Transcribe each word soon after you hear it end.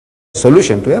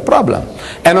solution to a problem.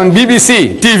 And on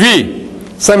BBC TV,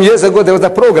 some years ago, there was a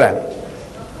program.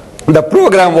 The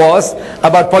program was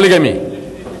about polygamy.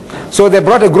 So they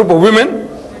brought a group of women,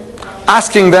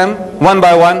 asking them one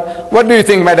by one, what do you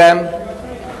think, madam?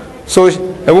 So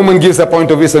a woman gives a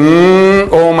point of view,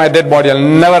 oh, my dead body, I'll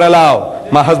never allow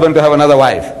my husband to have another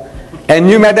wife. And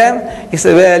you, madam? He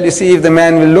said, well, you see, if the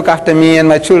man will look after me and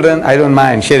my children, I don't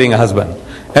mind sharing a husband.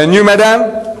 And you,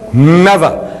 madam?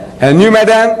 Never. And you,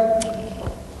 madam?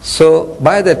 So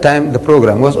by the time the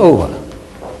program was over,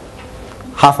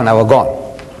 half an hour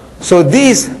gone. So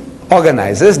these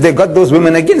organizers, they got those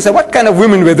women again. So what kind of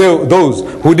women were those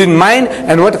who didn't mind,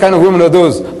 and what kind of women were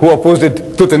those who opposed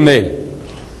it tooth and nail?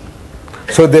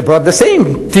 So they brought the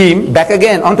same team back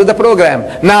again onto the program.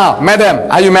 Now,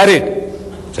 madam, are you married?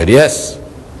 Said, yes.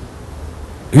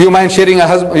 Do you mind sharing your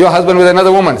husband with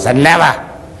another woman? Said, never.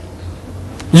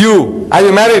 You, are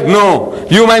you married? No.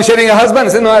 You mind sharing a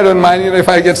husband? Said, no, I don't mind, if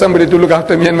I get somebody to look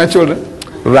after me and my children.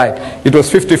 Right. It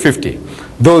was 50-50.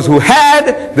 Those who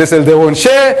had, they said they won't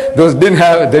share. Those didn't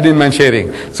have, they didn't mind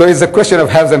sharing. So it's a question of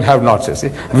haves and have-nots, you see.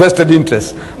 Vested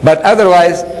interest. But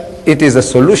otherwise, it is a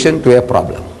solution to a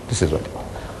problem. This is what.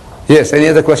 Yes, any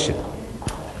other question?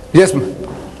 Yes, ma'am.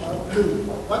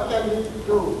 What can we do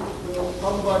to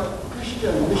combat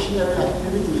Christian missionary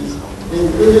activities in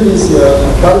Indonesia,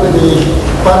 Bangladesh,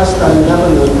 Pakistan,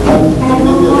 Lebanon, and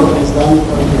many other Islamic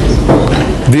countries?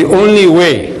 The only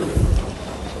way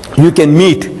you can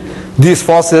meet these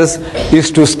forces is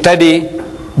to study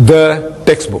the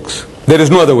textbooks. There is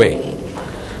no other way.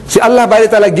 See, Allah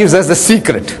Ta'ala gives us the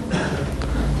secret.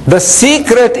 The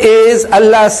secret is,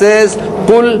 Allah says,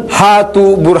 Qul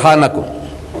hatu burhanakum.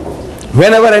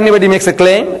 Whenever anybody makes a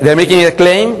claim, they are making a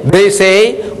claim, they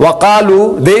say,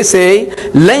 waqalu, they say,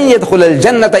 lan yadkhul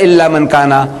al-jannata illa man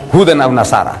kana hudan aw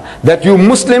nasara. That you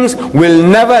Muslims will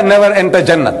never enter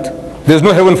Jannat. There is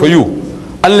no heaven for you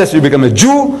unless you become a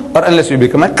Jew or unless you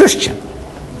become a Christian.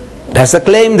 That's the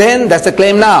claim then, that's the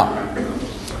claim now.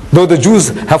 Though the Jews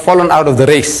have fallen out of the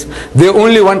race, they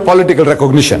only want political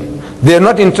recognition. They are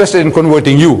not interested in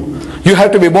converting you. You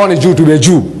have to be born a Jew to be a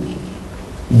Jew.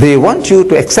 They want you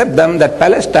to accept them, that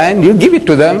Palestine, you give it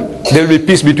to them, there will be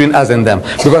peace between us and them.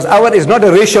 Because our is not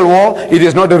a racial war, it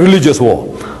is not a religious war.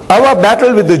 Our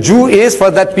battle with the Jew is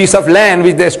for that piece of land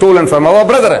which they have stolen from our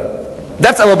brethren.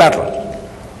 That's our battle.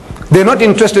 They're not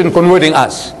interested in converting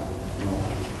us.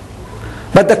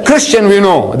 But the Christian, we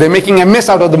know, they're making a mess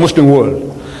out of the Muslim world.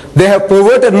 They have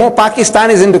perverted more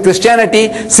Pakistanis into Christianity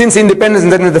since independence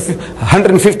than in the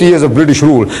 150 years of British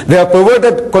rule. They have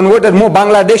converted more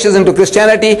Bangladeshis into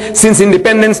Christianity since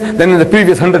independence than in the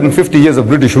previous 150 years of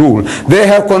British rule. They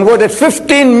have converted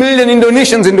 15 million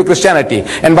Indonesians into Christianity.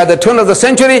 And by the turn of the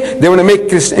century, they want to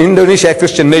make Indonesia a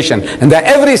Christian nation. And there are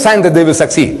every sign that they will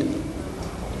succeed.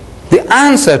 The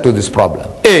answer to this problem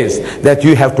is that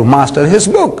you have to master his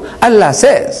book. Allah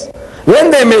says,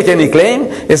 when they make any claim,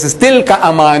 it's still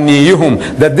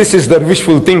ka'amaniyuhum, that this is their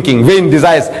wishful thinking, vain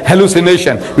desires,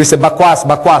 hallucination. We say bakwas,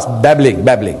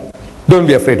 babbling. Don't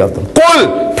be afraid of them.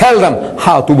 Qul, tell them,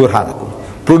 how to burhanakum.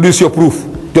 Produce your proof,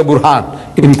 your burhan.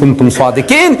 In kuntum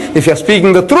sadiqin, if you're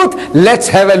speaking the truth, let's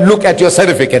have a look at your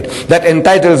certificate that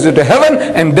entitles you to heaven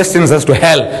and destines us to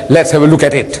hell. Let's have a look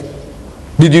at it.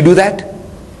 Did you do that?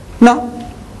 No.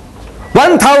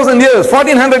 1,000 years,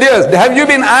 1,400 years, have you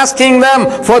been asking them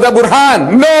for the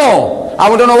Burhan? No. I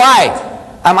want to know why.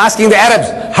 I'm asking the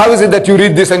Arabs, how is it that you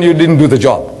read this and you didn't do the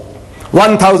job?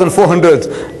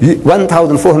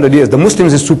 1,400 years, the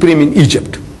Muslims is supreme in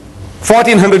Egypt.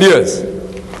 1,400 years.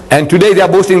 And today they are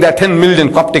boasting there are 10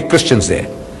 million Coptic Christians there.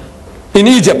 In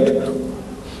Egypt,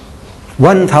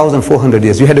 1,400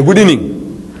 years, you had a good inning.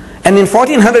 And in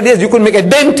 1,400 years, you could make a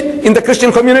dent in the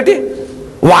Christian community?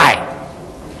 Why?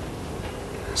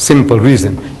 Simple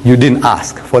reason, you didn't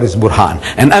ask for his burhan.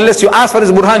 And unless you ask for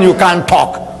his burhan, you can't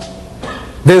talk.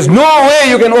 There's no way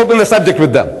you can open the subject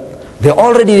with them. They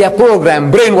already are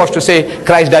programmed, brainwashed to say,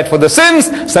 Christ died for the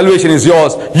sins, salvation is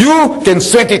yours. You can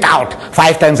sweat it out.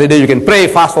 5 times a day you can pray,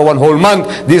 fast for 1 whole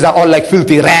month. These are all like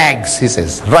filthy rags, he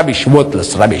says. Rubbish,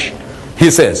 worthless rubbish.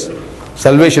 He says,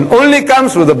 salvation only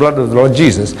comes through the blood of the Lord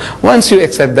Jesus. Once you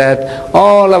accept that,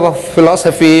 all our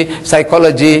philosophy,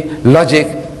 psychology,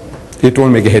 logic, it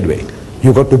won't make a headway.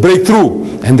 You got to break through.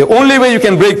 And the only way you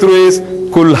can break through is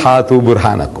Kul hatu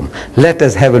burhanakum. Let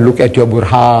us have a look at your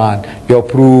burhan, your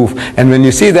proof. And when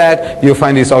you see that, you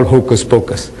find it's all hocus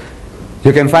pocus.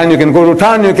 You can go to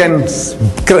town, you can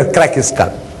crack his skull.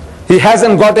 He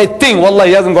hasn't got a thing. Wallah,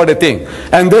 he hasn't got a thing.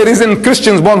 And there isn't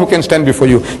Christians born who can stand before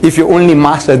you if you only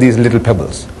master these little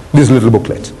pebbles, these little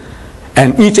booklets.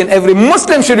 And each and every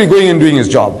Muslim should be going and doing his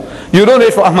job. You don't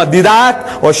wait for Ahmad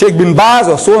Deedat or Sheikh bin Baz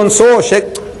or so and so.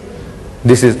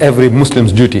 This is every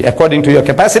Muslim's duty. According to your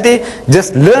capacity,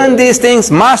 just learn these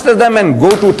things, master them, and go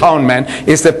to town, man.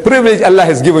 It's a privilege Allah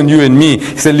has given you and me.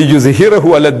 He said, لِيُزْهِرَهُ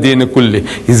عَلَى الدِّينِ كُلِّ.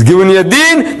 He's given you a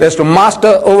deen that's to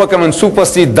master, overcome, and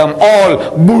supersede them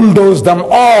all, bulldoze them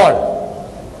all.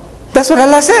 That's what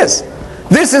Allah says.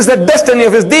 This is the destiny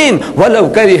of his deen.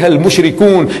 وَلَوْ كَرِهَ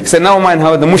الْمُشْرِكُونَ. He said, now mind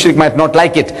how the mushrik might not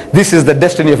like it. This is the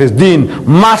destiny of his deen.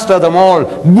 Master them all,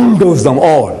 bulldoze them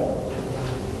all.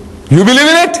 You believe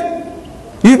in it?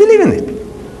 You believe in it?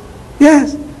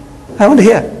 Yes. I want to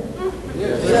hear.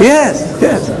 Yes,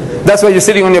 yes. That's why you're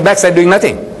sitting on your backside doing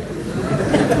nothing.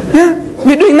 Yeah,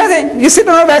 we're doing nothing. You sit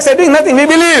on our backside doing nothing. We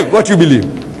believe what you believe.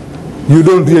 You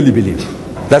don't really believe.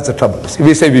 That's the trouble.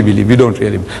 We say we believe, we don't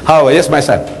really. However, yes, my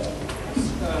son.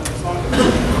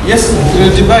 Yes, in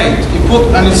the debate, you put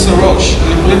Anil Sarosh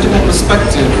in a political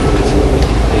perspective.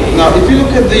 Now, if you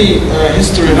look at the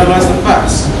history and analyze the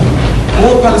facts,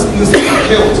 more Palestinians have been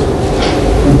killed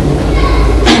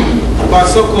by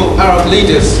so-called Arab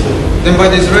leaders than by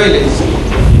the Israelis.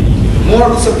 More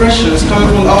of the suppression is coming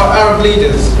from our Arab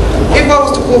leaders. If I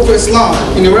was to call for Islam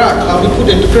in Iraq, I'll be put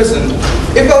into prison.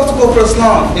 If I was to call for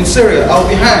Islam in Syria, I'll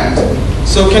be hanged.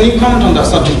 So can you comment on that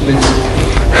subject, please?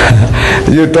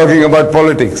 You're talking about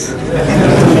politics.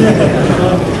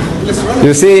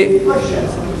 You see,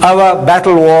 our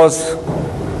battle was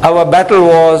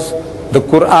the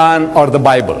Quran or the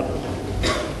Bible.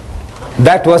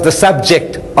 That was the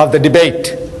subject of the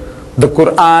debate, the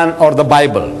Quran or the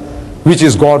Bible, which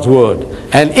is God's word.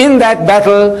 And in that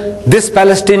battle, this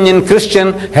Palestinian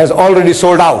Christian has already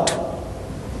sold out.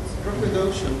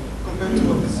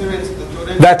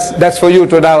 That's for you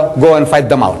to now go and fight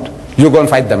them out. You go and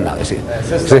fight them now, you see.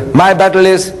 My battle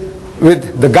is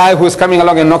with the guy who is coming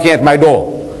along and knocking at my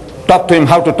door. Talk to him,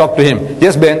 how to talk to him.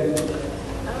 Yes, Ben?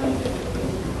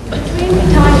 Between the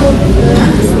time of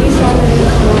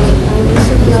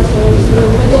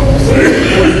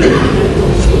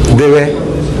They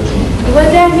were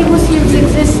there any Muslims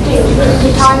existing at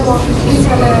the time of Isa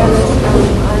and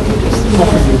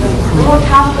what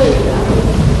happened?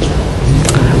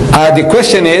 The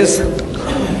question is,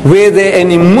 were there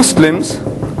any Muslims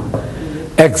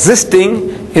existing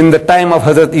in the time of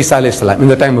Hazrat Isa alayhi salam, in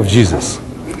the time of Jesus?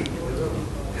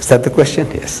 Is that the question?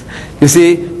 Yes. You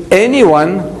see,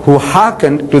 anyone who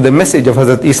hearkened to the message of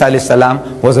Hazrat Isa alayhi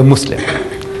salam was a Muslim.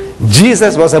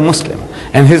 Jesus was a Muslim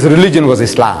and his religion was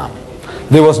Islam.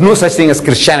 There was no such thing as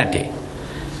Christianity.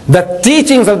 The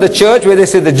teachings of the church where they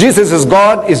say that Jesus is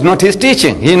God is not his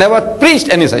teaching. He never preached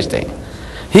any such thing.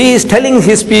 He is telling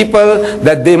his people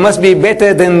that they must be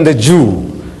better than the Jew.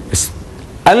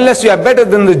 Unless you are better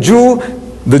than the Jew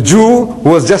who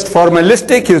was just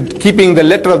formalistic, he's keeping the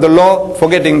letter of the law,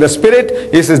 forgetting the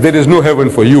spirit, he says there is no heaven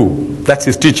for you. That's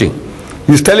his teaching.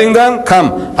 He's telling them,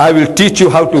 come, I will teach you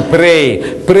how to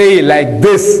pray. Pray like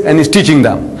this. And he's teaching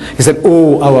them. He said,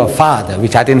 oh, our Father,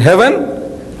 which art in heaven,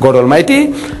 God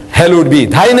Almighty, hallowed be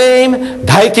thy name,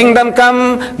 thy kingdom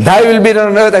come, thy will be done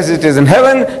on earth as it is in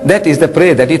heaven. That is the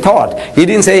prayer that he taught. He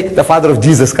didn't say the Father of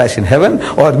Jesus Christ in heaven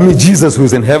or me, Jesus,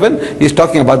 who's in heaven. He's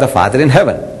talking about the Father in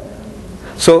heaven.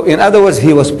 So in other words,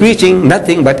 he was preaching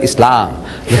nothing but Islam.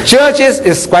 The churches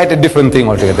is quite a different thing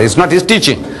altogether. It's not his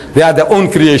teaching. They are their own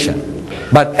creation.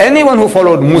 But anyone who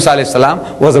followed Musa alayhi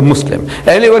salam was a Muslim.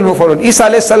 Anyone who followed Isa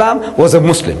alayhi salam was a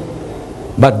Muslim.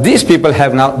 But these people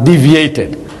have now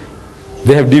deviated.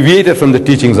 They have deviated from the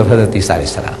teachings of Hazrat Isa alayhi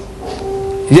salam.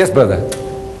 Yes, brother.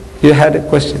 You had a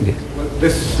question here.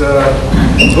 This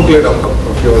booklet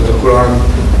of yours, the Quran,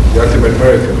 the Ultimate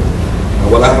Miracle.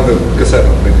 Well, I have a cassette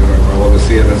of it. I always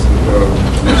see it as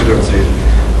children see it.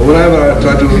 But whenever I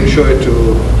try to show it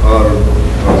to our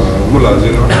mullahs,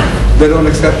 they don't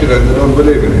accept it and they don't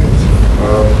believe in it.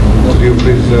 Could you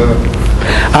please...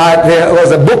 There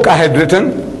was a book I had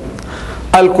written,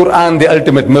 Al-Quran, the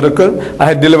Ultimate Miracle. I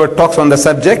had delivered talks on the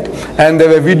subject and there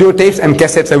were videotapes and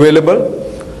cassettes available.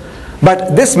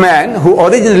 But this man who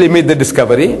originally made the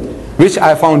discovery, which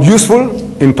I found useful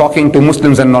in talking to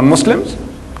Muslims and non-Muslims,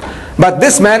 but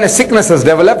this man, a sickness has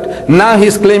developed. Now he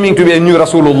is claiming to be a new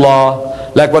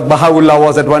Rasulullah, like what Baha'u'llah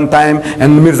was at one time,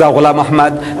 and Mirza Ghulam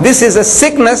Ahmad. This is a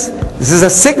sickness. This is a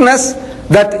sickness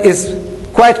that is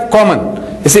quite common.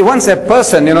 You see, once a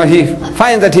person, he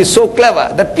finds that he's so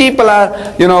clever, that people are,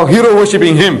 hero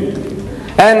worshipping him.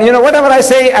 And, whatever I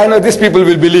say, I know these people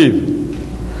will believe.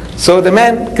 So the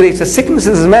man creates a sickness.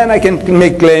 This man, I can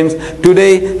make claims.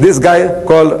 Today, this guy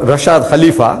called Rashad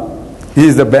Khalifa, he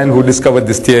is the man who discovered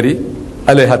this theory,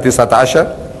 alayhi tisat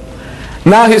ashar.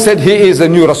 Now he said he is a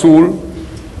new Rasul.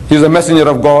 He's a messenger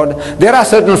of God. There are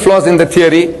certain flaws in the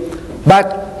theory,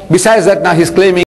 but besides that, now he's claiming